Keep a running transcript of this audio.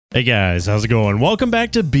Hey guys, how's it going? Welcome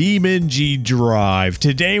back to BeamNG Drive.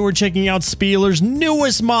 Today we're checking out Spealer's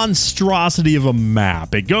newest monstrosity of a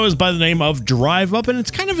map. It goes by the name of Drive Up, and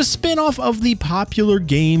it's kind of a spin-off of the popular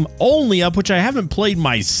game Only Up, which I haven't played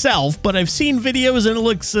myself, but I've seen videos and it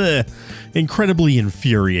looks incredibly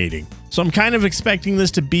infuriating. So I'm kind of expecting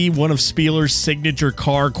this to be one of Spealer's signature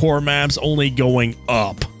core maps, only going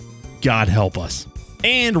up. God help us.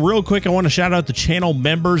 And real quick, I want to shout out the channel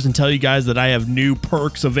members and tell you guys that I have new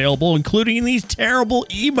perks available, including these terrible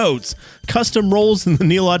emotes, custom roles in the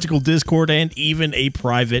Neilogical Discord, and even a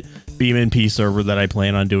private BeamNG server that I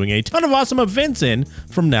plan on doing a ton of awesome events in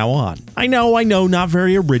from now on. I know, not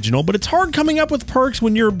very original, but it's hard coming up with perks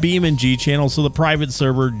when you're a BeamNG channel, so the private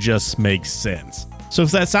server just makes sense. So if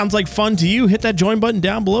that sounds like fun to you, hit that join button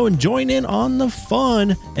down below and join in on the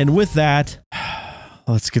fun. And with that,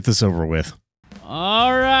 let's get this over with.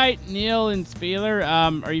 All right, Neil and Spealer,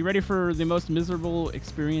 are you ready for the most miserable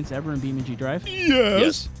experience ever in BeamNG Drive?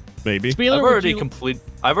 Yes. Maybe. Spealer, I've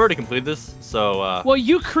already completed this, so well,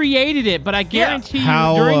 you created it, but I guarantee you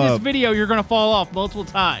during this video you're gonna fall off multiple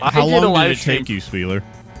times. How long did it take you, Spealer?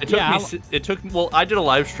 It took me, well, I did a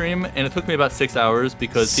live stream and it took me about 6 hours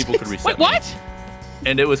because people could reset me. What?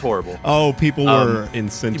 And it was horrible. Oh, people were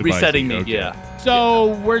incentivizing resetting me, okay. yeah.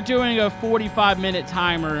 So we're doing a 45-minute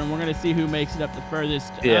timer, and we're going to see who makes it up the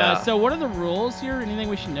furthest. Yeah. So what are the rules here? Anything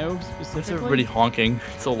we should know specifically? What's everybody honking?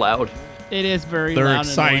 It's so loud. It is very They're loud. They're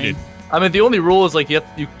excited. I mean, the only rule is like you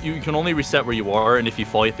can only reset where you are, and if you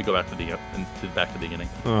fall, you have to go back to the beginning.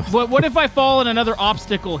 What if I fall in another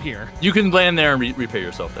obstacle here? You can land there and repair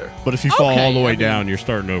yourself there. But if you fall all the way down, you're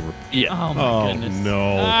starting over. Yeah. Oh my goodness.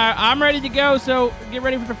 No. I'm ready to go. So get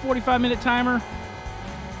ready for the 45-minute timer.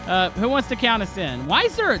 Who wants to count us in? Why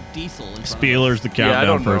is there a diesel in front of us? Spealer's the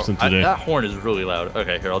countdown person today. That horn is really loud.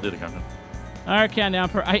 Okay, here, I'll do the countdown. All right, countdown.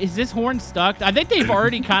 Is this horn stuck? I think they've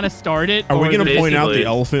already kind of started. Are we going to point out the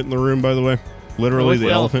elephant in the room, by the way? Literally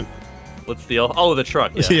the elephant. What's the elephant? Oh, the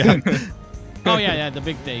truck. Yeah. Yeah. Oh, yeah, the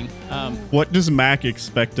big thing. What does Mac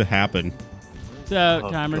expect to happen? So,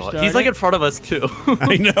 timer started. He's like in front of us, too.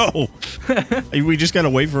 I know. We just got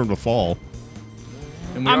to wait for him to fall.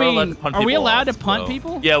 And I mean, are we allowed to punt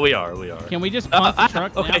people? Yeah, we are. We are. Can we just punt the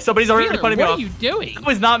truck now? Okay, somebody's already punting me off. What are you doing? It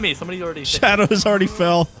was not me. Somebody already. Shadows already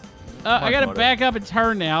fell. I got to back up and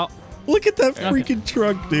turn now. Look at that freaking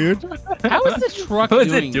truck, dude. How is the truck How doing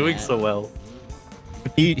is it doing that? so well?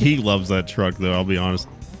 He loves that truck, though, I'll be honest.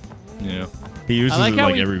 Yeah. He uses it in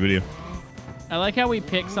like every video. I like how we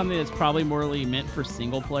pick something that's probably morely meant for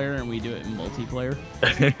single player and we do it in multiplayer.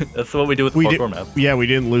 That's what we do with the parkour map. Yeah, we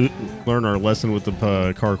didn't learn our lesson with the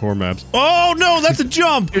parkour maps. Oh, no, that's a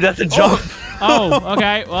jump. Dude, that's a jump. Oh,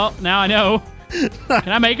 okay. Well, now I know. Can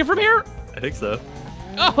I make it from here? I think so.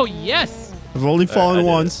 Oh, yes. I've only fallen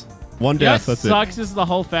once. One death, that's it. What sucks is the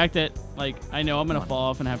whole fact that, like, I know I'm going to fall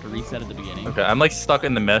off and have to reset at the beginning. Okay, I'm, like, stuck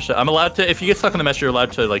in the mesh. I'm allowed to, if you get stuck in the mesh, you're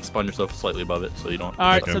allowed to, like, spawn yourself slightly above it so you don't. All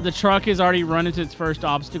right, so the truck has already run into its first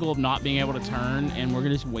obstacle of not being able to turn, and we're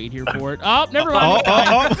going to just wait here for it. Oh, never mind.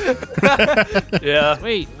 Yeah.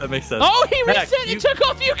 Wait. That makes sense. Oh, he reset and took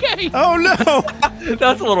off UK. Oh, no.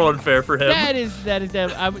 That's a little unfair for him. That is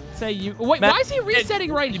I would say you. Wait, Matt, why is he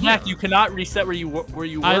resetting right here? Matt, you cannot reset where you were.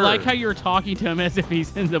 I like how you're talking to him as if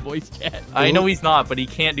he's in the voice chat. I know he's not, but he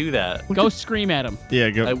can't do that. Go scream at him. Yeah,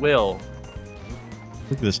 go. I will.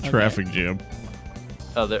 Look at this traffic jam.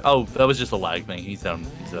 Oh, there. Oh, that was just a lag thing. He's down.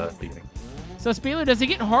 He's beginning. So, Spealer, does it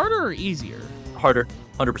get harder or easier? Harder.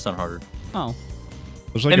 100% harder. Oh.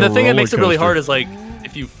 Like and the thing that makes it really hard is like,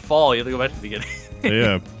 if you fall, you have to go back to the beginning.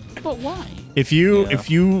 Yeah. But why? If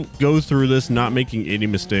you go through this not making any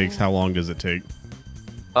mistakes, how long does it take?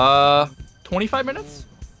 25 minutes.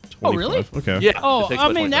 25? Oh, really? Okay. Yeah. Oh,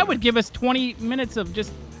 I mean, that would give us 20 minutes of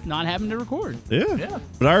just not having to record. Yeah. Yeah.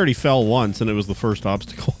 But I already fell once, and it was the first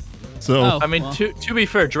obstacle. So I mean, to be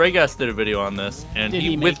fair, Dragas did a video on this, and Did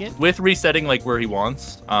he make it? with resetting like where he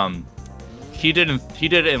wants. He did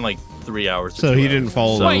it in like 3 hours. So he didn't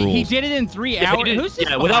follow the rules. Wait, he did it in 3 hours? Who's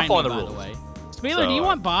this without following me, the by rules. way? Spealer, do you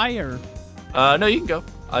want by or? No, you can go.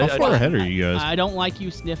 How far ahead are you guys? I don't like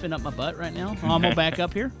you sniffing up my butt right now. I'm gonna back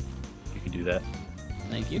up here. You can do that.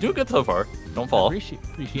 Thank you. You're doing good so far. Don't fall. Appreciate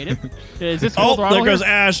it. Is this Oh, full throttle there goes here?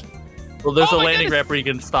 Ash. Well, there's Oh a my landing goodness. ramp where you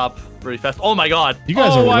can stop really fast. Oh my God! You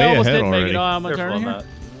guys are I way almost ahead didn't make already. it. Oh, I'm Careful turning on here.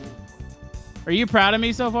 that. Are you proud of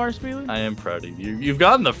me so far, Spealer? I am proud of you. You've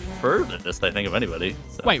gotten the furthest, I think, of anybody.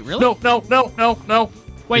 So. Wait, really? No.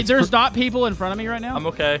 Wait, there's not people in front of me right now? I'm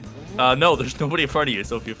okay. No, there's nobody in front of you,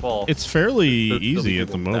 so if you fall... It's fairly there'll easy be at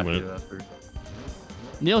the people after moment. you after.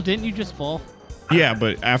 Neil, didn't you just fall? Yeah,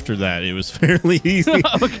 but after that, it was fairly easy.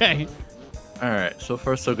 Okay. All right, so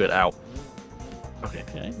far so good. Ow. Okay.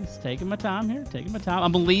 Okay, just taking my time here. Taking my time.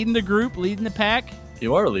 I'm leading the group, leading the pack.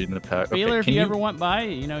 You are leading the pack. Spealer, Okay, if you ever want by,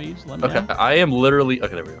 you know, you just let me Okay, know. I am literally.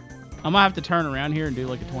 Okay, there we go. I'm gonna have to turn around here and do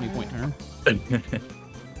like a 20-point turn.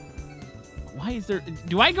 Why is there?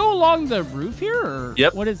 Do I go along the roof here, or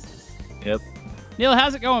Yep. what is this? Yep. Neil,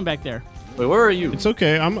 how's it going back there? Wait, where are you? It's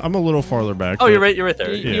okay. I'm a little farther back. Oh, but you're right. You're right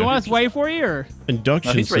there. You, Yeah. you want us to wait for you, or?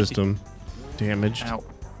 Induction No, he's right. system damaged. Ow.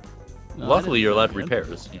 No, Luckily, that you're allowed doesn't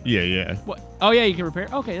repairs. sound Yeah, yeah. good. What? Oh yeah, you can repair.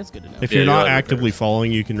 Okay, that's good to know. If Yeah, you're you're not allowed actively repairs.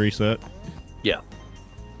 falling, you can reset. Yeah.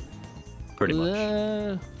 Pretty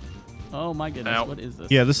much. Oh my goodness, Ow. what is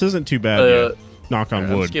this? Yeah, this isn't too bad yet. Knock on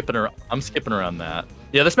I'm wood. skipping around that.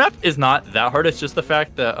 Yeah, this map is not that hard. It's just the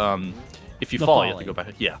fact that if you The fall, you have to falling. go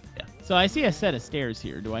back. Yeah, yeah. So I see a set of stairs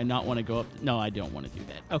here. Do I not want to go up? No, I don't want to do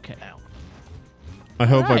that. Okay. I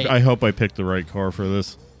hope Alright. I hope I picked the right car for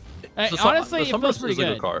this. Honestly, it feels pretty is a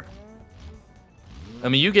good. car. I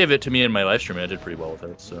mean, you gave it to me in my live stream, and I did pretty well with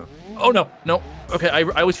it. So. Oh no, no. Okay, I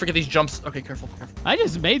always forget these jumps. Okay, careful, careful. I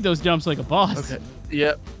just made those jumps like a boss. Okay.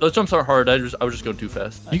 Yeah, those jumps aren't hard. I was just going too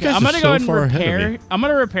fast. You guys I'm are gonna so go ahead and far ahead of repair. me. I'm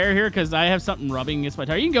gonna repair here because I have something rubbing against my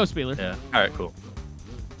tire. You can go, Spealer. Yeah. All right, cool.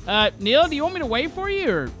 Neil, do you want me to wait for you,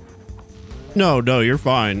 or No, you're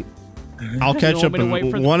fine. I'll catch want up. me to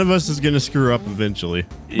wait for the- One of us is gonna screw up eventually.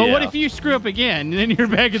 But what Yeah. if you screw up again and then you're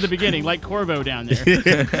back at the beginning like Corvo down there?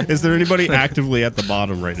 Is there anybody actively at the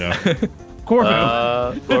bottom right now?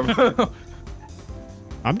 Corvo.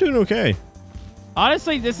 I'm doing okay.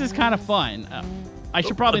 Honestly, this is kind of fun. I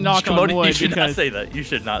should probably knock on Shimoda, wood you should not because say that. You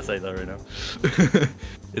should not say that right now.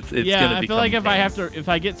 it's yeah, gonna I feel like become if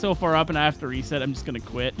I get so far up and I have to reset, I'm just gonna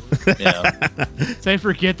quit. Yeah. Say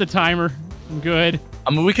forget the timer. I'm good.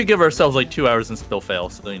 I mean, we could give ourselves like 2 hours and still fail.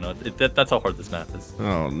 So you know, that's how hard this map is.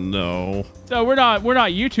 Oh no. So we're not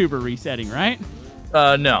YouTuber resetting, right?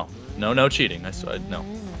 No cheating. No.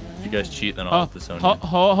 If you guys cheat, then I'll disown you.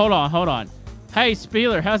 Hold on. Hey,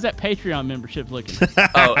 Spealer, how's that Patreon membership looking?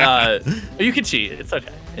 You can cheat. It's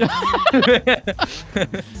okay.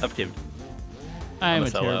 I'm kidding. I am I'm a a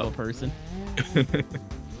sellout. terrible person.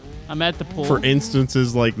 I'm at the pool. For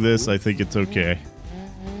instances like this, I think it's okay.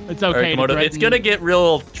 It's All okay. right, to Komodo, it's threaten- gonna get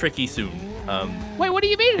real tricky soon. Wait, what do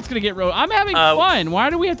you mean it's gonna get road? I'm having fun. Why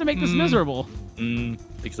do we have to make this miserable?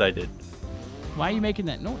 Because I did. Why are you making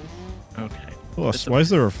that noise? Okay. Plus, why is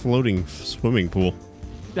there a floating swimming pool?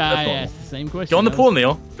 I all. asked the same question. Go in the I pool, was-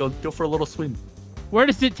 Neil. Go for a little swim. Where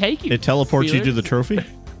does it take you? It teleports you Spealer? to the trophy.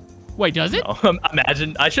 Wait, does it? Oh,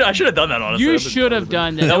 imagine. I should have done that, honestly. You should have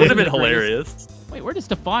done that. That would have been the greatest- hilarious. Wait, where does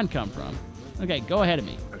Stefan come from? Okay, go ahead of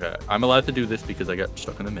me. Okay, I'm allowed to do this because I got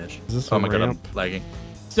stuck in the mesh. Is this Oh a my god, I'm ramp? lagging.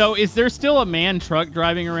 So, is there still a man truck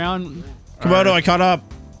driving around? Komodo, I caught up.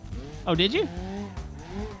 Oh, did you?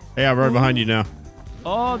 Yeah, I'm right behind you now.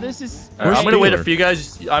 Oh, this is. Where's I'm gonna wait Spealer? for you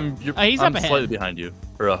guys. He's I'm up ahead. slightly behind you,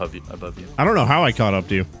 or above you. I don't know how I caught up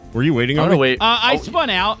to you. Were you waiting I'm on gonna me? wait. I Oh, spun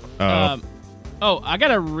out. Oh. I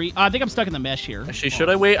gotta I think I'm stuck in the mesh here. Actually, should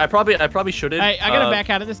I wait? I probably shouldn't. I gotta back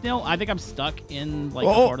out of this, Neil. I think I'm stuck in like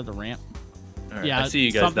Oh. a part of the ramp. All right, Yeah, I see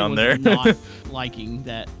you guys something down was there. Not liking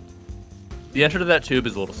that. The entrance to that tube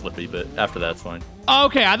is a little slippery, but after that's fine. Oh,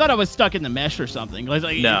 okay, I thought I was stuck in the mesh or something. Like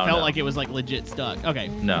it No, felt no. like it was like legit stuck. Okay.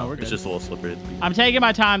 No, we're good. it's just a little slippery. At the beginning. I'm taking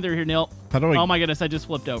my time through here, Neil. How do I? Oh my goodness, I just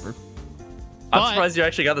flipped over. I'm But- surprised you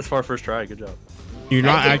actually got this far first try. Good job. You're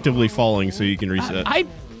not Thank you. actively falling, so you can reset.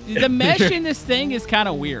 The mesh in this thing is kind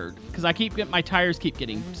of weird because my tires keep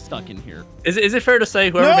getting stuck in here. Is it fair to say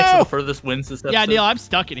whoever No! makes it the furthest wins this episode? Yeah, Neil, I'm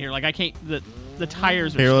stuck in here. Like I can't. The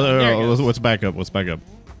tires are. Here, stuck. There it goes. let's back up. Let's back up.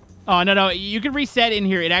 Oh no, you can reset in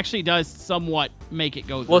here. It actually does somewhat make it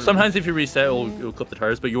go. Well, through. sometimes if you reset, it'll clip the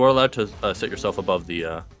tires, but you are allowed to set yourself above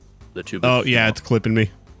the tube. Oh yeah, it's clipping me.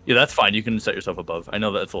 Yeah, that's fine. You can set yourself above. I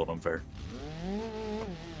know that's a little unfair.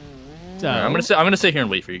 So, All right, I'm gonna sit here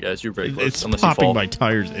and wait for you guys. You're very close. It's unless you popping fall. my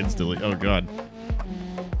tires instantly. Oh god.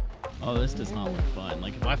 Oh, this does not look fun.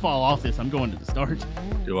 Like if I fall off this, I'm going to the start.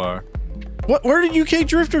 You are. What? Where did UK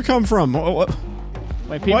Drifter come from? What?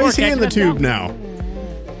 Wait, Why is he in the tube now?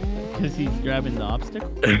 Because he's grabbing the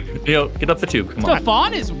obstacle. Neil, get up the tube. Come on.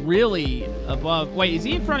 Stefan is really above. Wait, is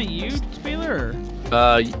he in front of you, Spealer? Or?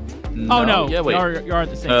 No, Oh no, Yeah, wait. you're at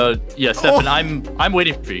the same. Yeah, Stefan, I'm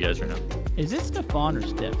waiting for you guys right now. Is it Stefan or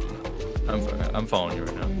Steph? I'm following you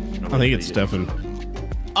right now. I think it's Stefan.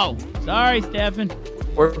 Oh, sorry, Stefan.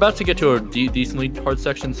 We're about to get to a decently hard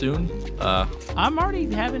section soon. I'm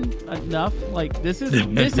already having enough. Like this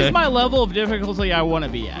is my level of difficulty I want to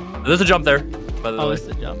be at. There's a jump there, by the Oh, way. it's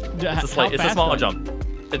a jump. It's a small jump.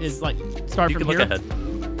 It's like start You from can here. look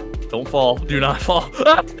ahead. Don't fall. Do not fall.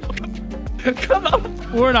 Come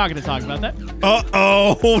on. We're not going to talk about that.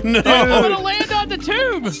 Oh no! I'm going to land on the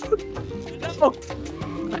tube.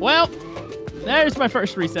 Oh. Well, there's my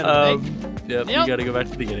first reset of the day. Yep, Neil? you gotta go back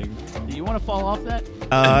to the beginning. Do you want to fall off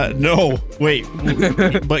that? No. Wait.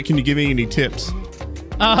 But can you give me any tips?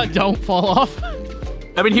 Don't fall off.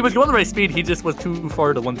 I mean, he was going the right speed. He just was too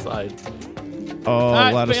far to one side.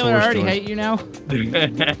 Oh, Spealer, I already story. hate you now.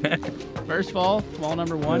 First fall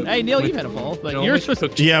number 1. Hey, Neil, you've had a fall, but No, yours it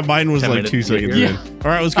was... Yeah, mine was 10 like 2 minutes to get seconds here. in.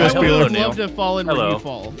 All right, let's go, I Spealer. would love to fall in where you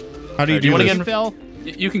fall. How do you Do you do wanna this? get in- Fell.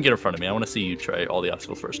 You can get in front of me. I want to see you try all the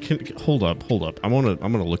obstacles first. Hold up. I'm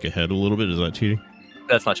gonna look ahead a little bit. Is that cheating?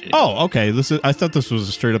 That's not cheating. Oh, okay. I thought this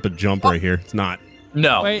was straight up a jump right here. It's not.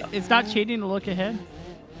 No. Wait, it's not cheating to look ahead?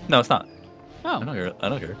 No, it's not. Oh. I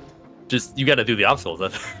don't care. Just, you got to do the obstacles.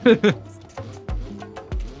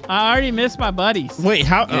 I already missed my buddies. Wait,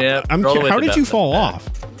 how? Yeah, How did you fall off?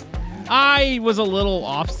 I was a little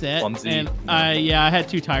offset, Clumsy. and I had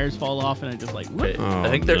 2 tires fall off, and I just like, Okay. whoop. Oh, I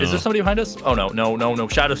think is no. there somebody behind us? Oh, no.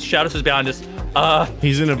 Shadows is behind us.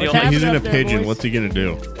 He's in a What's happening a up there, pigeon. boys? What's he gonna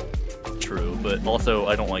do? True, but also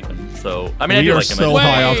I don't like him. So, I mean, We I do are like him. so Wait,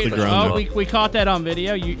 high off the ground, Oh, though. we caught that on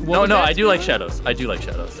video. No, I do like Shadows. I just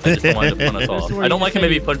don't want to pun us off. where I don't you like him say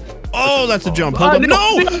maybe you- put... Oh, that's a jump. Hold up.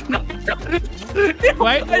 No!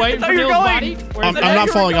 Wait for Neil's body. I'm not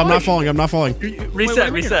falling. I'm not falling. I'm not falling. Reset.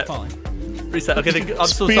 Okay, I'm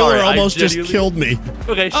so Spealer sorry. almost just genuinely- killed me.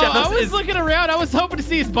 Okay, I Shadows was is... looking around. I was hoping to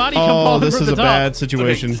see his body come Oh, falling this from is the a top. bad Okay,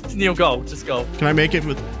 situation. Neil, go. Just go. Can I make it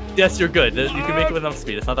with? Yes, you're good. You can make it with enough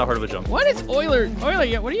speed. It's not that hard of a jump. What is Euler?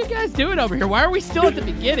 What are you guys doing over here? Why are we still at the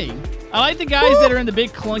beginning? I like the guys that are in the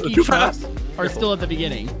big clunky Too trucks fast. are still at the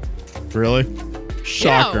beginning. Really?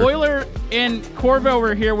 Shocker. Yeah, Euler and Corvo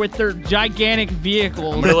were here with their gigantic I'm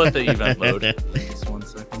vehicles, gonna let the event load. Just 1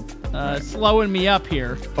 second. slowing me up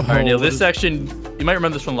here. All right, Neil. Oh, This section, you might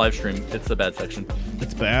remember this from the live stream. It's the bad section.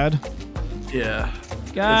 It's bad. Yeah.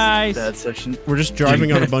 Guys, Bad section We're just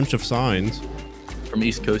driving on a bunch of signs. from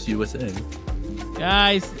East Coast USA.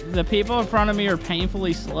 the people in front of me are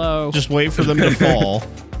painfully slow. Just wait for them to fall.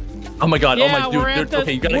 Oh my God! Yeah, oh my we're at dude! the-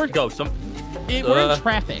 Okay, you gotta we're- go. We're in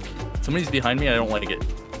traffic. Somebody's behind me. I don't like it.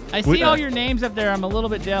 I see all your names up there. I'm a little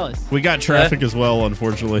bit jealous. We got traffic as well,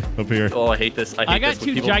 unfortunately, up here. Oh, I hate this. I hate got this with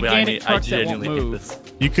 2 people behind gigantic me. trucks I that won't genuinely hate move.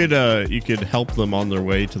 this. You could help them on their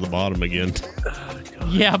way to the bottom again.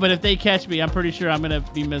 Yeah, but if they catch me, I'm pretty sure I'm gonna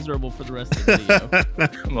be miserable for the rest of the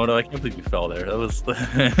video. Moto, I can't believe you fell there. That was.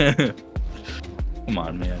 Come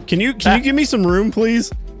on, man. Can you give me some room,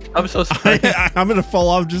 please? I'm so sorry. I'm gonna fall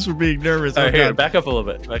off just for being nervous. All Oh, right, here, God. back up a little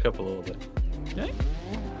bit. Back up a little bit. Okay.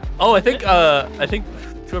 Oh, I think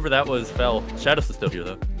whoever that was fell. Shadows is still here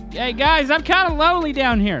though. Hey guys, I'm kind of lonely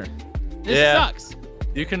down here. This Yeah. sucks.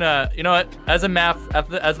 You can, you know what? As the map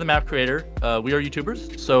creator, we are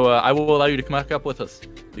YouTubers, so I will allow you to come back up with us.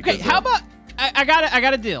 Because, Hey, how about I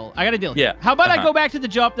got a deal. I got a deal. Yeah. How about I Uh-huh. go back to the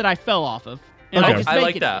jump that I fell off of? And Okay. I just I make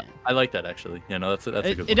like it that. again. I like that actually. Yeah, no, that's a good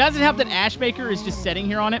It one. doesn't help that Ashmaker is just sitting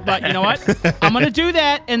here on it, but you know what? I'm gonna do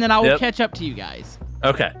that, and then I will Yep. catch up to you guys.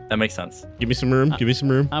 Okay, that makes sense. Give me some room. Give me some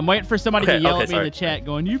room. I'm waiting for somebody Okay, to yell okay, at me in sorry. the chat,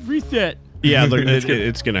 going, "You've reset." Yeah,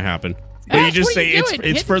 it's gonna happen. But you Ash, just what are say you it's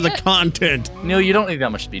doing? Hit for the the net. content. Neil, you don't need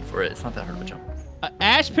that much speed for it. It's not that hard of a jump.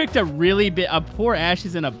 Ash picked a really big. Poor Ash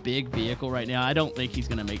is in a big vehicle right now. I don't think he's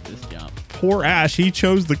gonna make this jump. Poor Ash, he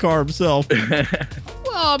chose the car himself.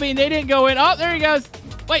 Well, I mean, they didn't go in. Oh, there he goes.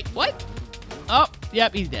 Wait, what? Oh,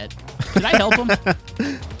 yep, he's dead. Did I help him?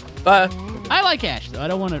 I like Ash though. I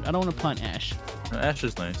don't want to punt Ash. Ash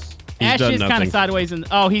is nice. He's Ash done is kind nothing. of sideways, and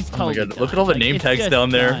oh, he's Oh my totally. God, done. look at all the Like, name it's tags just down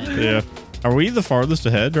there. done. Yeah. Are we the farthest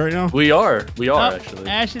ahead right now? We are Oh, actually.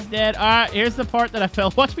 Ash is dead. All right, here's the part that I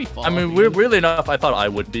fell. Watch me fall. I mean, off we're again. weirdly enough, I thought I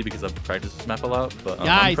would be because I've practiced this map a lot, but I'm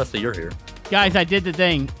Guys. impressed that you're here. Guys, I did the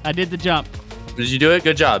thing. I did the jump. Did you do it?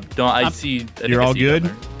 Good job. Don't I I'm- see? I think You're I all see you down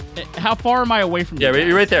good? there. How far am I away from you? Yeah, guys?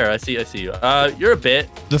 you're right there. I see you. You're a bit.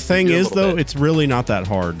 The thing You're a is, little though, bit. it's really not that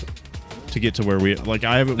hard to get to where we like. We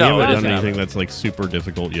No, haven't it done isn't. anything that's like super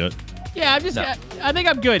difficult yet. Yeah, I'm just. No. I think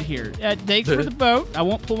I'm good here. Thanks for the vote. I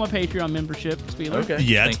won't pull my Patreon membership, Spealer. Okay.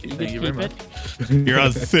 Yeah, Thank you. You Thank can you very keep much. it. You're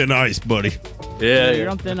on thin ice, buddy. Yeah. You're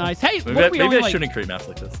on thin ice. Hey, Maybe, what are we maybe only I like? shouldn't create maps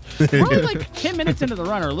like this. We're only like 10 minutes into the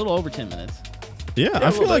run, or a little over 10 minutes. Yeah,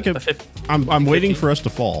 I feel like I'm waiting 15. for us to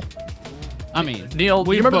fall. I mean, Neil, do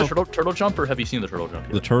we you remember both- the turtle jump, or have you seen the turtle jump?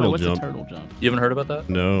 The Yet? turtle what's jump. a turtle jump? You haven't heard about that?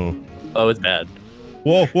 No. Oh, it's bad.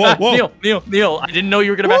 Whoa, whoa, whoa! Neil! I didn't know you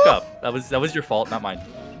were gonna back up. That was your fault, not mine.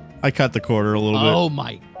 I cut the corner a little Oh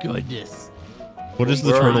my goodness. bit. What is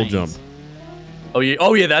the Where are turtle Lines. jump? Oh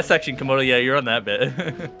yeah, that section, Komodo. Yeah, you're on that bit.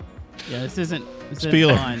 Yeah, this isn't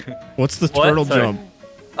Spealer. fun. What's the What? turtle Sorry. jump?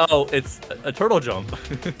 Oh, it's a turtle jump.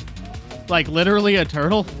 Like literally a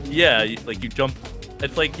turtle? Yeah, like you jump.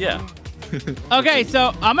 It's like yeah. Okay,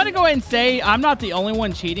 so I'm gonna go ahead and say I'm not the only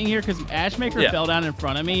one cheating here because Ashmaker fell down in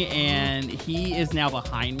front of me and he is now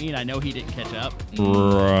behind me, and I know he didn't catch up.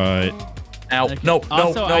 Right. Ow. Okay. No.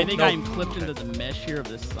 Also, no. I think no. I'm clipped into the mesh here of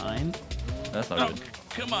this sign. That's not good.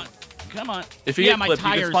 Come on. Come on. If you yeah, get my clipped,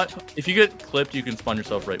 tires. if you get clipped, you can spawn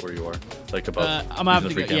yourself right where you are, like above. I'm gonna have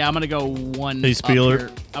to go. Yeah, I'm gonna go one. Hey, Spealer. Up here.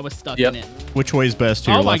 I was stuck in it. Which way's best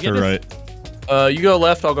here, Oh, my left or right? goodness. You go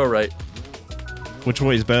left, I'll go right. Which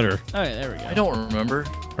way's better? Okay, there we go. I don't remember.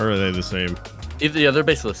 Or are they the same? Yeah, they're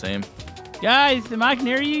basically the same. Guys, am I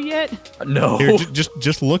near you yet? No. Here,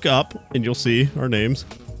 just look up and you'll see our names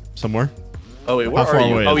somewhere. Oh wait, where How far are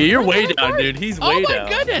you? away Oh, is it? you're way down, dude. He's way down. Oh my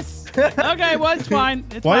goodness. Okay, well it's fine.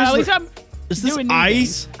 It's Why fine. is At least there- I'm Is this doing new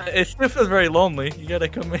ice? It still feels very lonely. You gotta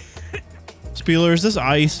come in. Spealer, is this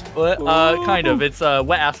ice? What? Kind of. It's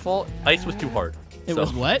wet asphalt. Ice was too hard. It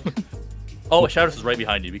was what? Oh, Shadows is right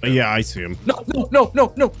behind you. Yeah, I see him. No.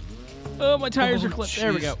 Oh, my tires are clipped. jeez.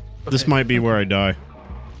 There we go. This might be where I die.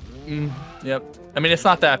 Yep. I mean, it's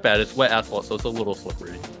not that bad. It's wet asphalt, so it's a little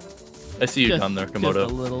slippery. I see you down there, Komodo.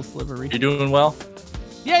 Just a little slivery. You're doing well.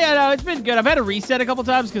 Yeah, no, it's been good. I've had to reset a couple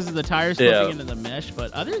times because of the tires slipping Yeah. into the mesh,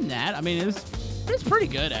 but other than that, I mean, it's pretty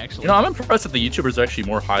good actually. You know, I'm impressed that the YouTubers are actually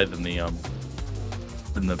more high than the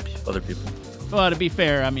other people. Well, to be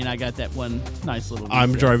fair, I mean, I got that one nice little.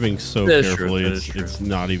 I'm reset. driving so That is true, carefully. that is true. It's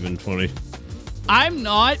not even funny. I'm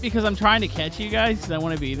not because I'm trying to catch you guys because I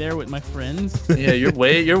want to be there with my friends. Yeah, you're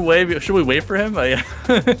way. Should we wait for him?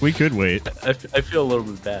 We could wait. I feel a little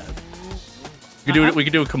bit bad. We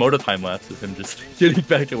could do a Komodo time lapse of him just getting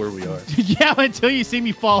back to where we are. Yeah, until you see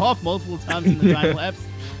me fall off multiple times in the time lapse.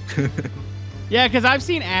 Yeah, because I've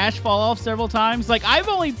seen Ash fall off several times. Like I've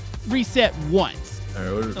only reset once.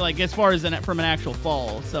 Like as far as from an actual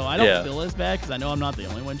fall, so I don't feel as bad because I know I'm not the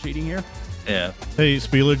only one cheating here. Yeah. Hey,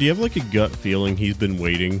 Spealer, do you have like a gut feeling he's been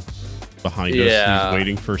waiting behind us? He's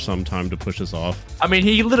waiting for some time to push us off. I mean,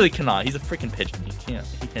 he literally cannot. He's a freaking pigeon.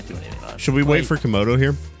 He can't do anything about it. Should we wait for Komodo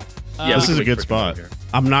here? Yeah, this we is a can wait good for spot.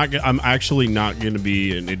 Komodo here. I'm actually not going to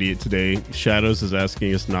be an idiot today. Shadows is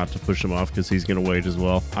asking us not to push him off because he's going to wait as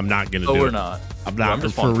well. I'm not going to do it. Oh, we're not. I'm not. I'm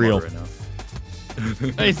just for following real. Komodo right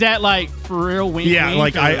now. Is that like for real? Wink, Yeah, wink,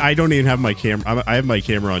 like or- I don't even have my camera. I have my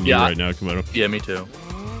camera on you Yeah. right now, Komodo. Yeah, me too.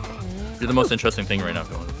 You're the most interesting thing right now,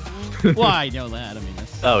 Komodo. Well, I know that. I mean,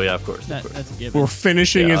 that's, Oh yeah, of course. that's a given. We're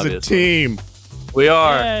finishing Yeah, as a obviously. team. We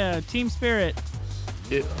are. Yeah, team spirit.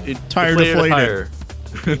 Tire deflated.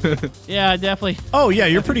 Yeah, definitely. Oh yeah,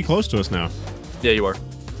 you're pretty close to us now. Yeah, you are.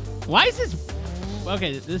 Why is this?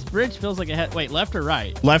 Okay, this bridge feels like a head. Wait, left or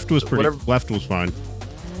right? Left was pretty. Whatever. Left was fine.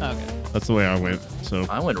 Okay. That's the way I went. So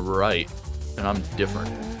I went right, and I'm different.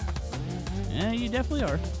 Yeah, you definitely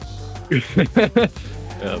are.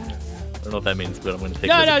 I don't know what that means, but I'm going to take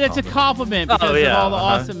No, it as no, that's a compliment. compliment because Oh, yeah, of all the uh-huh.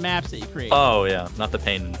 awesome maps that you create. Oh, yeah. Not the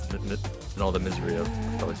pain and all the misery of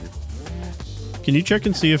solitude. can you check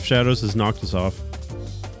and see if Shadows has knocked us off?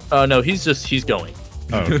 No, he's going.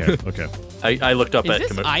 Oh, okay, okay. I looked up Is at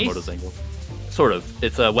this ice? Komodo's angle. Sort of.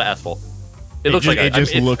 It's wet asphalt. It looks ju- like it ice.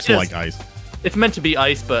 just I mean, looks like ice. It's meant to be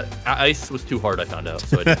ice, but ice was too hard, I found out,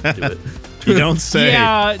 so I didn't do it. You don't say.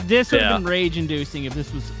 Yeah, this would have Yeah. been rage-inducing if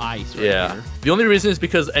this was ice right Yeah. here. The only reason is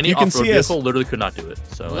because any You can off-road see us. vehicle literally could not do it.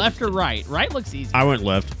 So I Left just or didn't. right? Right looks easy. I went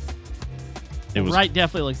left. It was. Right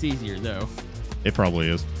definitely looks easier, though. It probably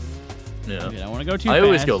is. Yeah. Okay, I don't want to go too I fast.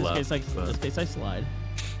 always go just left, but- Just in case I slide.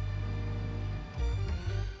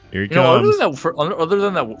 Here he You know, comes. other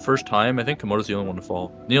than that first time, I think Komodo's the only one to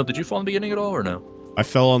fall. Neil, did you fall in the beginning at all, or no? I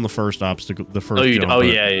fell on the first obstacle. The first. Oh, you did. jump, Oh, but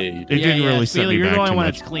yeah, you It did. didn't really set Spealer, me you're back the only too one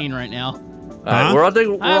much. that's clean right now. All Huh? right, we're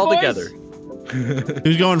all Hi, boys. together.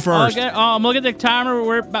 Who's going first? Okay, I'm looking at the timer.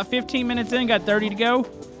 We're about 15 minutes in. Got 30 to go. All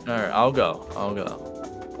right, I'll go.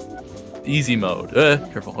 Easy mode.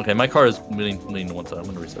 Careful. Okay, my car is leaning to one side. I'm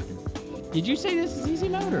gonna reset here. Did you say this is easy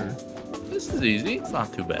mode or? This is easy. It's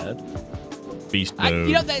not too bad. Beast mode.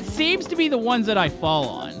 You know, that seems to be the ones that I fall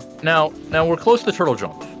on. Now we're close to the turtle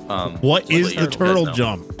jump. What just to is let the you guys turtle know.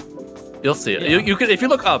 jump? You'll see it. Yeah. You could, if you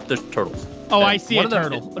look up, there's turtles. Oh, And I see a one of them-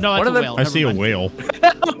 turtle. No, one that's of a them- whale. I see a Never mind. whale.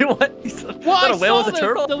 What? You Well, thought I a whale was saw a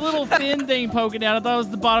turtle? the little fin thing poking out. I thought it was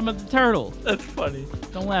the bottom of the turtle. That's funny.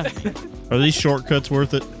 Don't laugh at me. Are these shortcuts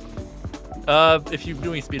worth it? If you're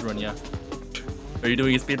doing a speed run, yeah. Are you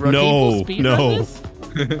doing a speed run? No. People speed no. run this?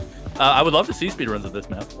 I would love to see speed runs of this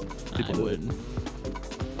map. People I do it. wouldn't.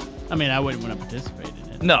 I mean, I wouldn't want to participate in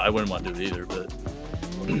it. No, I wouldn't want to do it either, but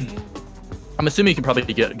I'm assuming you can probably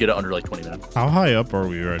get it under like 20 minutes. How high up are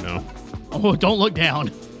we right now? Oh, don't look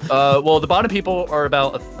down. Well, the bottom people are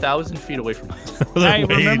about 1,000 feet away from us. They're Hey,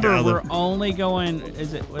 way remember, down we're there. only going.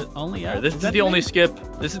 Is it only up? This is that the only it? skip.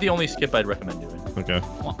 This is the only skip I'd recommend doing. Okay.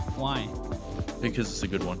 Why? Because it's a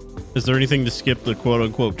good one. Is there anything to skip the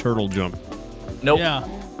quote-unquote turtle jump? Nope. Yeah.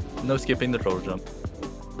 No skipping the turtle jump.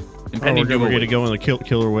 We're going to go in the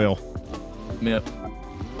killer whale. Yep.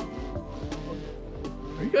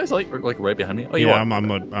 Are you guys like right behind me? Oh, you yeah, are. I'm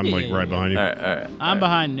like right behind you. All right. I'm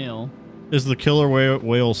behind Neil. Is the killer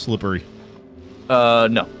whale slippery?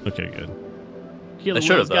 No. Okay, good. Killer I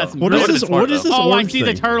should have, got some What is this? What is this Oh, I orange see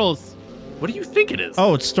thing? the turtles. What do you think it is?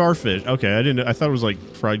 Oh, it's starfish. Okay, I thought it was like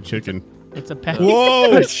fried chicken. It's a pack.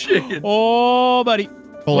 Whoa! Chicken. Oh, buddy.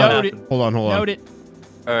 Hold on. It. Hold on. Note it.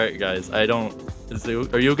 All right, guys. I don't.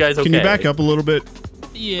 Are you guys okay? Can you back up a little bit?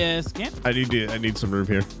 Yes, can. I need some room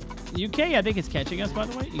here. UK, I think it's catching us. By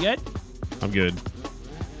the way, you good? I'm good.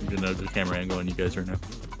 I'm gonna the camera angle and you guys are now.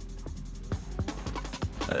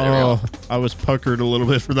 Oh, I was puckered a little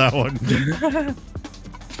bit for that one.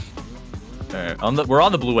 All right, we're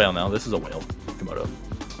on the blue whale now. This is a whale. Komodo.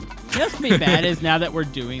 Just be bad is now that we're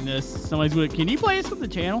doing this. Somebody's going. Can you play us on the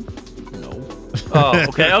channel? No. Oh,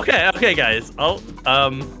 okay, guys.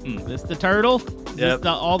 This the turtle? Yep.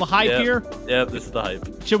 All the hype here? Yep, this is the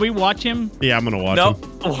hype. Should we watch him? Yeah, I'm gonna watch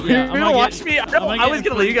him. Oh, Yeah, you're gonna watch me? I was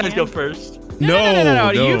gonna let you guys go first.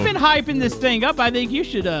 No. You've been hyping this thing up. I think you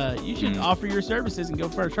should offer your services and go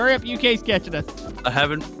first. Hurry up, UK's catching us. I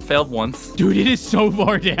haven't failed once. Dude, it is so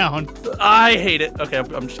far down. I hate it. Okay,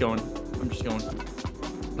 I'm just going.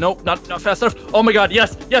 Nope, not fast enough. Oh my god,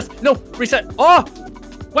 yes, no, reset. Oh!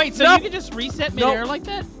 Wait, so No. you can just reset midair like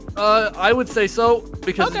that? I would say so,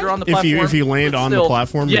 because you're on the platform. If you land on the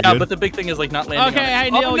platform, you're yeah, good. but the big thing is like not landing Okay, on hey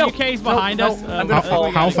it. Neil, Oh, no. UK's behind us. I'm gonna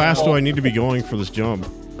fall. How fast do I need to be going for this jump?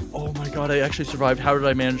 Oh my god, I actually survived. How did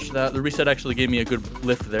I manage that? The reset actually gave me a good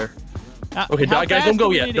lift there. Okay, how guys, fast don't go do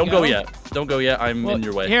we yet. need to Don't go go? yet. Don't go yet. I'm in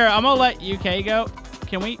your way. Here, I'm gonna let UK go.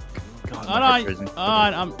 Can we? God, Hold my heart's racing.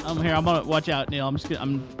 on. I'm here. I'm gonna watch out, Neil.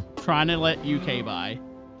 I'm trying to let UK by.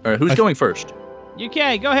 All right, who's going first?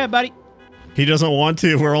 UK, go ahead, buddy. He doesn't want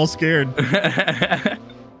to. We're all scared.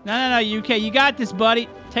 No, UK, you got this, buddy.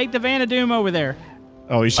 Take the Vanadoom over there.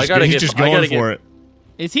 Oh, he's just going for it.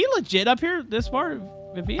 Is he legit up here this far?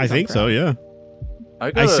 If he is, I think so. Yeah.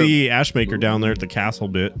 I see Ashmaker down there at the castle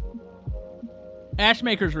bit.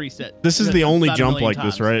 Ashmaker's reset. This is the only jump like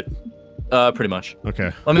this, right? Pretty much.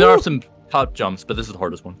 Okay. I mean, there are some top jumps, but this is the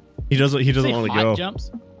hardest one. He doesn't want to go.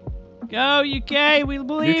 Jumps. Go, UK. We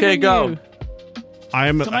believe UK, in go. you. I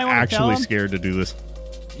am Somebody wanna tell actually him? scared to do this.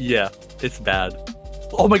 Yeah, it's bad.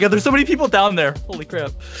 Oh my god, there's so many people down there. Holy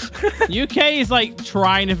crap. UK is like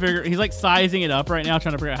trying to figure. He's like sizing it up right now,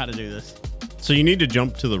 trying to figure out how to do this. So you need to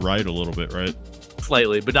jump to the right a little bit, right?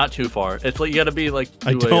 Slightly, but not too far. It's like you gotta be like.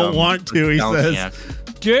 I don't want to, he says.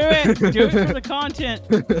 Do it. Do it for the content.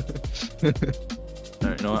 All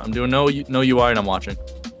right, no, I'm doing no UI and I'm watching.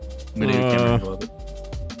 I'm gonna do the camera angle of it.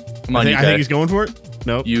 Come on, UK. I think he's going for it.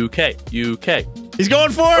 Nope. UK. He's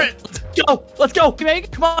going for it. Let's go.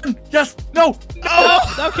 Come on. Yes. No.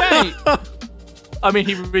 Okay. I mean,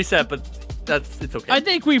 he reset, but it's okay. I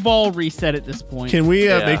think we've all reset at this point. Can we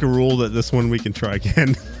make a rule that this one we can try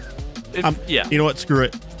again? Yeah. You know what? Screw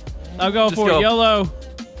it. I'll go for it. YOLO.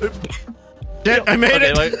 I made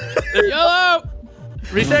it. YOLO.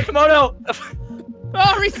 Reset, Komodo.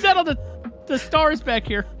 Oh, reset on the stars back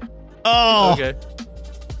here. Oh. Okay.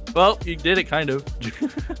 Well, you did it kind of.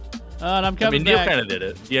 And I'm coming Neil back. kind of did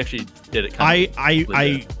it. He actually did it kind of.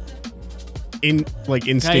 I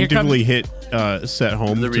instinctively hit set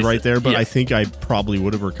home to right there, but I think I probably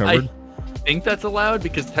would have recovered. I think that's allowed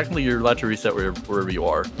because technically you're allowed to reset wherever you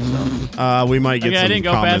are. So. We might get some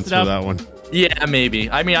comments for that one. Yeah, maybe.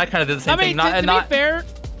 I mean, I kind of did the same thing. To be fair,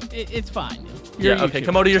 it's fine. Okay,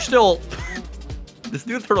 Komodo, you're still. Just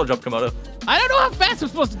do the turtle jump, Komodo. I don't know how fast I'm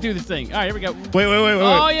supposed to do this thing. All right, here we go. Wait.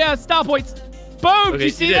 Oh, yeah, stop points. Boom, did you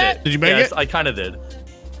see that? Did you make it? I kind of did.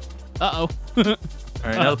 Uh-oh. All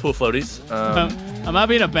right, now the pool floaties. I might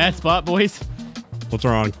be in a bad spot, boys. What's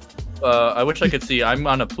wrong? I wish I could see. I'm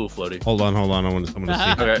on a pool floaty. Hold on. I'm gonna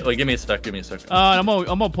see. Okay, like give me a sec. I'm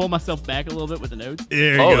gonna pull myself back a little bit with the nodes.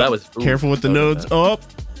 There you go. That was careful with the nodes. Oh.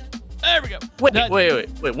 There we go. Wait.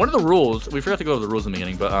 One of the rules, we forgot to go over the rules in the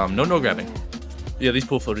beginning, but no grabbing. Yeah, these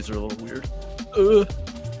pool floaties are a little weird.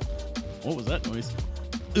 What was that noise?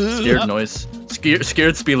 Scared noise.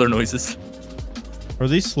 Scared Spealer noises. Are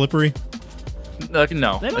these slippery? No,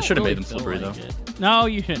 I should have made them slippery though. No,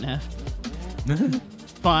 you shouldn't have.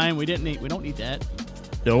 Fine, we don't need that.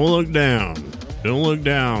 Don't look down.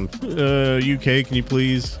 UK, can you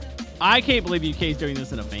please? I can't believe UK's doing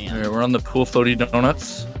this in a van. All right, we're on the pool floaty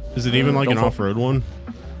donuts. Is it even like an off-road one?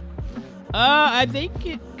 I think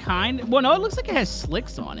it well, no, it looks like it has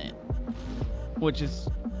slicks on it, which is,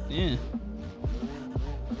 yeah.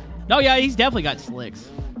 No, yeah, he's definitely got slicks.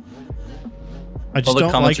 I just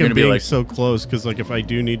don't like him being so close because, like, if I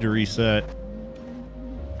do need to reset,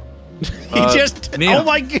 he just. Oh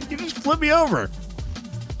my god! He just flipped me over.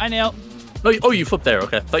 I nailed. Oh, you flipped there.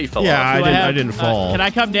 Okay, I thought you fell. Yeah, off. I didn't fall. Can I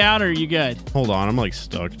come down, or are you good? Hold on, I'm like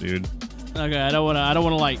stuck, dude. Okay, I don't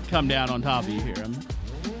wanna like come down on top of you here. I'm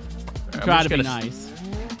trying to be nice.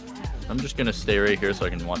 I'm just gonna stay right here so I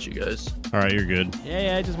can watch you guys. All right, you're good.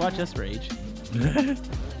 Yeah, just watch us rage.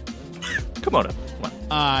 Come on up. Come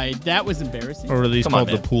on. That was embarrassing. Or are these called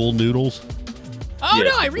the pool noodles? Oh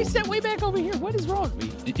yes, no, I reset way back over here. What is wrong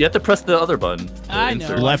with me? You have to press the other button. I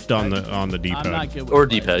know. Left on the D-pad. I'm not good with or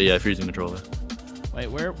D-pad, yeah, if you're using controller. Wait,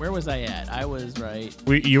 where was I at? I was right.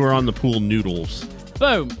 You were on the pool noodles.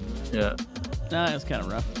 Boom. Yeah. Nah, that was kind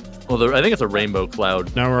of rough. Well, I think it's a rainbow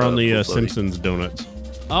cloud. Now we're on the Simpsons donuts.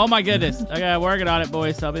 Oh my goodness. Okay, working on it,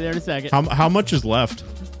 boys. I'll be there in a second. How much is left?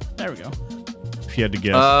 There we go. If you had to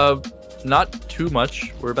guess. Not too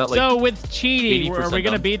much. We're about like. So with cheating, are we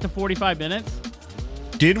gonna done. beat the 45 minutes?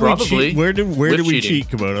 Probably. We cheat? Where did we cheat,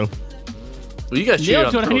 Komodo? Well, you guys cheated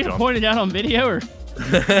on do I need to point it out on video or?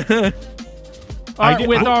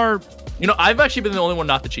 You know, I've actually been the only one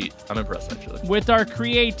not to cheat. I'm impressed, actually. With our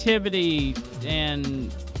creativity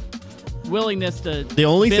and willingness to. The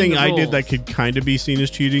only thing I did that could kind of be seen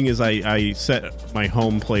as cheating is I set my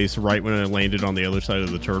home place right when I landed on the other side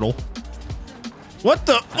of the turtle. What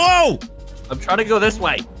the? Whoa! I'm trying to go this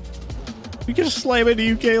way. You can just slam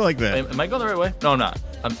into UK like that. Am I going the right way? No, I'm not.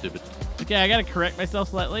 I'm stupid. Okay, I gotta correct myself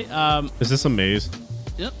slightly. Is this a maze?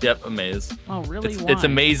 Yep, a maze. Oh, really? It's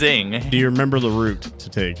amazing. Do you remember the route to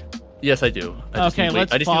take? Yes, I do. I just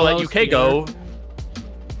need to let UK go.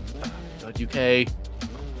 God, UK.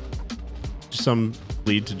 Some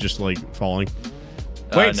lead to just like falling.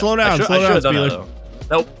 Wait, no. slow down, slow down, Spealer.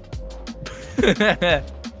 Nope.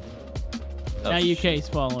 Now UK's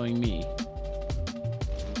following me.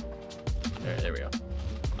 There we go.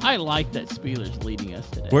 I like that Spealer's leading us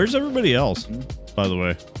today. Where's everybody else, by the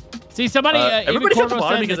way? See, somebody even Corvo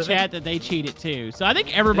said in the chat that they cheated too. So I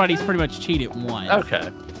think everybody's pretty much cheated once. Okay.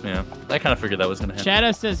 Yeah. I kind of figured that was going to happen.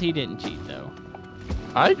 Shadow says he didn't cheat though.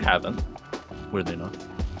 I haven't. Weirdly enough.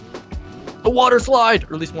 A water slide!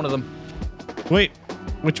 Or at least one of them. Wait.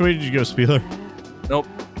 Which way did you go, Spealer? Nope.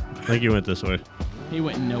 I think you went this way. He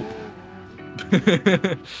went nope.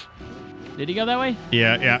 Did he go that way?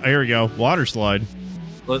 Yeah. Here we go. Water slide.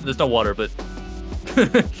 Well, there's no water, but...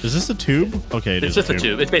 Is this a tube? Okay, it's just a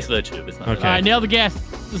tube. It's basically a tube. It's not. Okay. All right, nail the gas.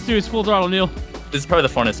 Let's do his full throttle, Neil. This is probably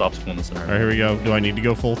the funnest obstacle in the scenario. All right, here we go. Do I need to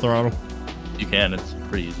go full throttle? You can. It's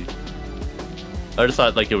pretty easy. I just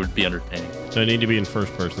thought like it would be entertaining. So I need to be in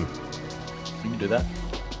first person. You can do that.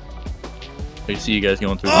 I see you guys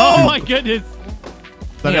going through. Oh my goodness!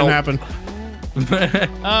 That didn't happen.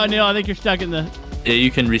 Oh, Neil, I think you're stuck in the. Yeah, you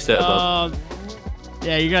can reset above.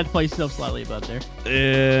 Yeah, you're gonna have to place yourself slightly above there.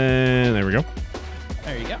 And there we go.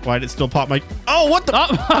 There you go. Why did it still pop my... Oh, what the...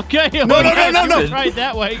 Oh, okay. No. Right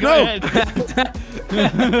that way. Go ahead.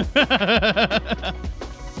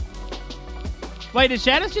 Wait, did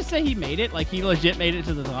Shadows just say he made it? Like he legit made it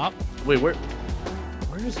to the top? Wait, where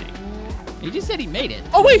is he? He just said he made it.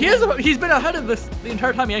 Oh, wait, he's been ahead of this the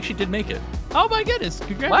entire time. He actually did make it. Oh, my goodness.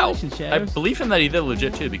 Congratulations, Shadows. I believe him that he did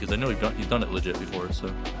legit, too, because I know he's done it legit before,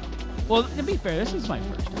 so... Well, to be fair, this is my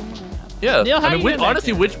first time. Yeah, Neil, I mean,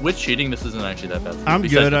 honestly, with cheating, this isn't actually that bad. I'm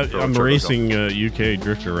good. I'm racing UK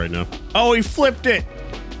Drifter right now. Oh, he flipped it.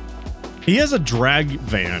 He has a drag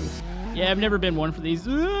van. Yeah, I've never been one for these.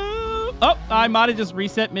 Oh, I might have just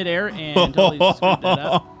reset midair and totally screwed that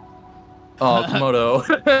up. Oh,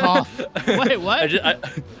 Komodo. Wait, what?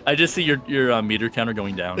 I just see your meter counter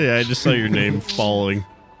going down. Yeah, I just saw your name falling.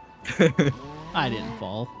 I didn't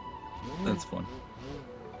fall. That's fun.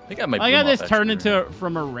 I think I got this turned into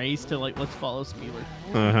from a race to like let's follow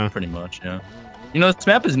Spealer. Pretty much, yeah. You know, this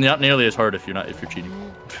map is not nearly as hard if you're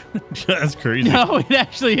cheating. That's crazy. No, it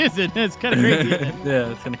actually isn't. It's kind of crazy. Isn't it?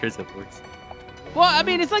 Yeah, it's kind of crazy how it works. Well, I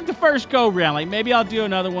mean, it's like the first go round. Like maybe I'll do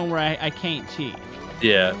another one where I can't cheat.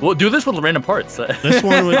 Yeah, well, do this with random parts. This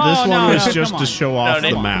one was just to show off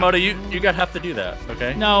the map. Komodo, you gotta have to do that,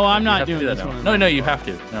 okay? No, I'm not doing this one. No, you have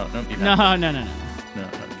to. No, you have to. No.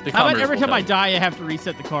 How about every time I die, I have to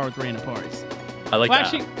reset the car with random parts? I like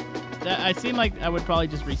that. Actually, I seem like I would probably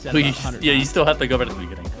just reset it about 100 times. You still have to go back to the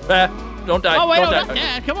beginning. Don't die. Oh, wait, don't die.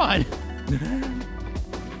 Yeah, come on. All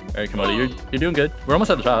right, Komodo, you're doing good. We're almost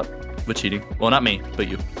at the top with cheating. Well, not me, but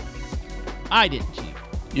you. I didn't cheat.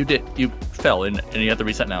 You did. You fell, and you have to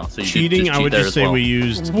reset now. So you cheating, I would just say well.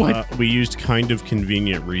 we used kind of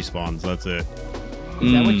convenient respawns. That's it.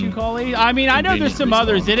 Is that what you call it? I mean, I know there's some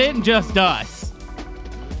others. It isn't just us.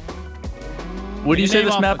 Would you say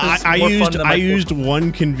this map is I more fun than I used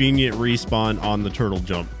one convenient respawn on the turtle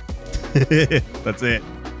jump. That's it.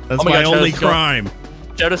 That's my only crime.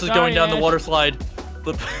 Jadis is going down the water slide.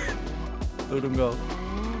 Let him go.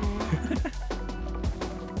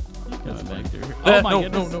 Oh my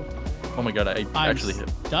goodness. No. Oh my god, I actually hit.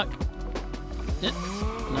 Duck.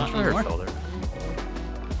 Not sure I fell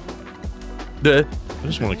there. I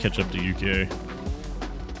just want to catch up to UK.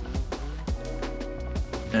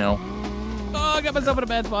 No. Oh, I got myself in a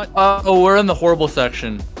bad spot. Oh, we're in the horrible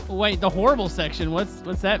section. Wait, the horrible section? What's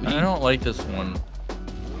that mean? I don't like this one.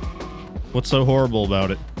 What's so horrible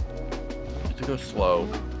about it? You have to go slow.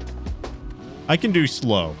 I can do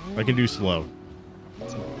slow.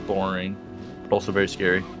 It's boring, but also very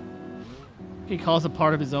scary. He calls a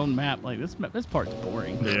part of his own map. Like, this part's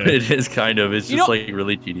boring. Yeah. It is kind of. It's just like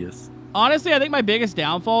really tedious. Honestly, I think my biggest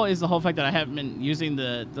downfall is the whole fact that I haven't been using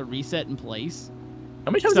the reset in place.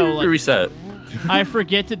 How many times did you reset? I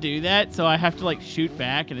forget to do that, so I have to like shoot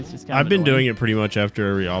back, and it's just kind of I've been annoying. doing it pretty much after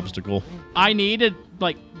every obstacle. I need to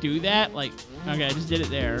like do that. Like, okay, I just did it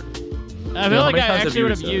there. I feel like I actually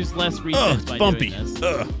would have used less resets by bumpy. doing this.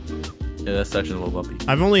 Yeah, that section's a little bumpy.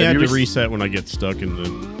 I've only had to reset when I get stuck in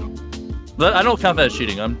the. I don't count that as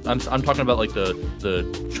cheating. I'm talking about like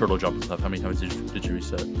the turtle jump and stuff. How many times did you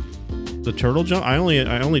reset? The turtle jump? I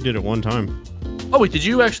only did it one time. Oh wait,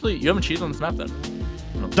 you haven't cheated on this map then?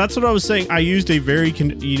 That's what I was saying. I used a very,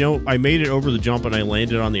 I made it over the jump and I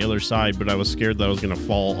landed on the other side, but I was scared that I was going to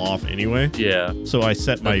fall off anyway. Yeah. So I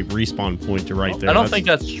set my respawn point to right there. I don't think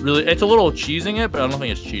that's really, it's a little cheesing it, but I don't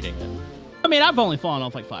think it's cheating it. I mean, I've only fallen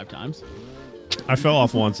off like 5 times. I fell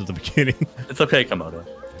off once at the beginning. It's okay, Komodo.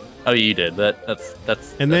 Oh, you did.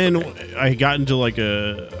 That's. And then okay. I got into like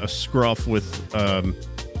a scruff with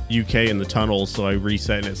UK in the tunnel, so I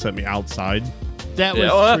reset and it set me outside. That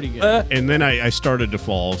was pretty good. And then I started to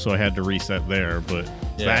fall, so I had to reset there. But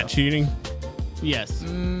is that cheating? Yes.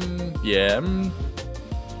 Yeah.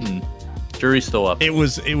 Jury's still up. It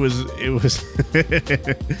was.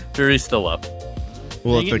 Jury's still up.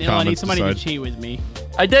 We'll let the comments I need somebody decide. to cheat with me.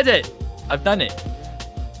 I did it. I've done it.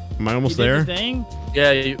 Am I almost You did there? the thing?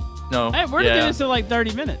 Yeah. No. Hey, we're gonna do this in like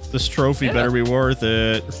 30 minutes. This trophy better be worth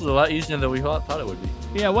it. This is a lot easier than we thought it would be.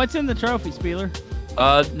 Yeah. What's in the trophy, Spealer?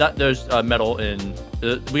 There's metal and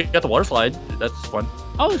we got the water slide. That's fun.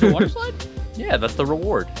 Oh, there's a water slide? Yeah, that's the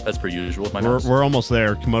reward. As per usual with my mouse. We're almost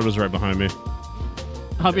there. Komodo's right behind me.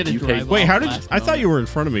 I'm gonna drive. Wait, off how did last I thought moment. you were in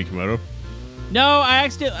front of me, Komodo? No, I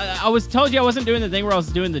told you I wasn't doing the thing where I was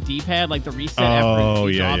doing the D-pad, like the reset after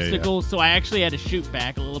each obstacle. So I actually had to shoot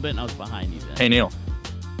back a little bit, and I was behind you then. Hey, Neil.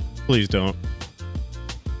 Please don't.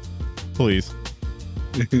 Please.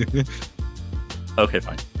 Okay,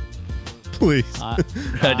 fine. Please.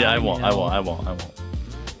 I won't. How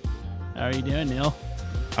are you doing, Neil?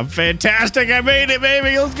 I'm fantastic. I made it,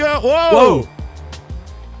 baby. Let's go. Whoa.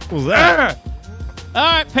 What was that? All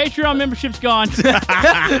right, Patreon membership's gone.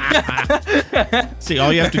 See,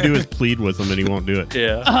 all you have to do is plead with him, and he won't do it.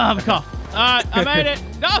 Yeah. I'm coughing. All right, I made it.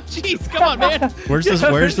 Oh, jeez, come on, man. Where's this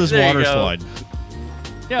water slide?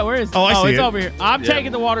 Yeah, where is it? Oh, I see it's it. over here. I'm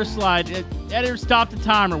taking the water slide. Editor, stop the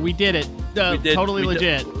timer. We did it. Totally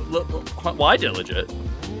legit. Well, I did legit.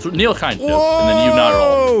 So Neil kind of, and then you not at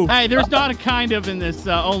all. Hey, there's not a kind of in this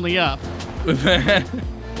only up.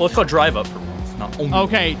 Well, it's called drive up for once, not only.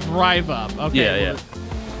 Okay, drive up. Okay. Yeah.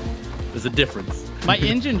 There's a difference. My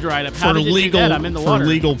engine dried up. How did it do that? I'm in the water. For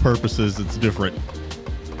legal purposes, it's different.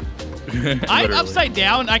 I'm upside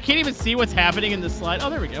down. I can't even see what's happening in the slide. Oh,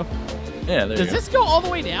 there we go. Yeah, there Does this go all the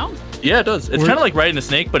way down? Yeah, it does. It's kind of like riding a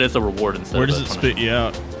snake, but it's a reward instead. Where does it spit you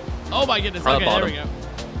out? Oh my goodness. Okay, there we go.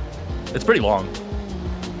 It's pretty long.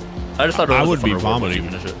 I just thought it was I would be vomiting.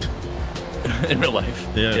 vomiting. Finish it. In real life.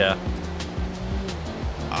 Yeah.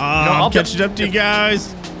 I'm catching up to you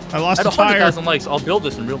guys. I lost a tire. 100,000 likes. I'll build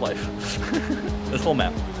this in real life. This whole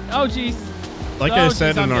map. Oh, jeez. Like I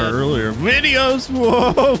said in our earlier videos,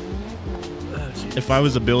 whoa. If I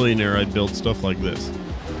was a billionaire, I'd build stuff like this.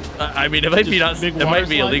 I mean, it might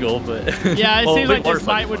be illegal, but yeah, it seems like this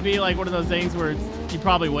fight would be like one of those things where you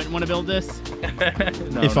probably wouldn't want to build this.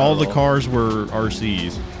 If all the cars were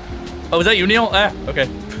RCs. Oh, is that you, Neil? Okay.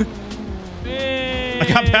 I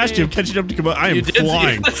got past you. I'm catching up to come. I am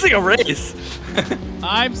flying. It's like a race.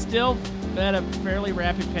 I'm still at a fairly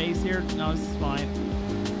rapid pace here. No, this is fine.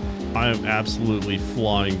 I am absolutely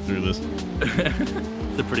flying through this.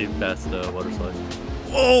 It's a pretty fast water slide.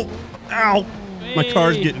 Oh, ow. My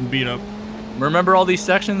car's getting beat up. Remember all these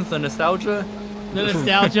sections, the nostalgia? The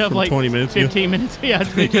nostalgia of like 20 minutes 15 minutes. Yeah,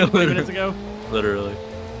 15 minutes ago. Literally.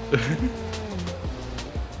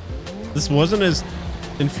 This wasn't as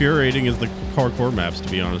infuriating as the parkour maps, to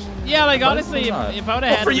be honest. Yeah, like honestly, if I would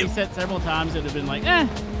have had to you. reset several times, it'd have been like, eh.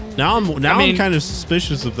 Now I'm kind of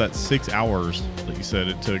suspicious of that 6 hours that you said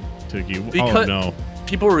it took you. Because oh no.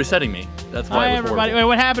 People were resetting me. That's why. Hi, everybody. Wait,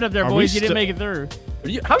 what happened up there, boys? You didn't make it through.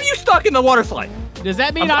 How are you stuck in the water slide? Does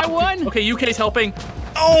that mean I won? Okay, UK's helping.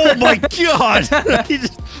 Oh my god!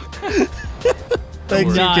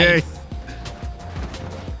 Thanks, Nice. UK.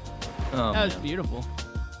 Oh, That was beautiful.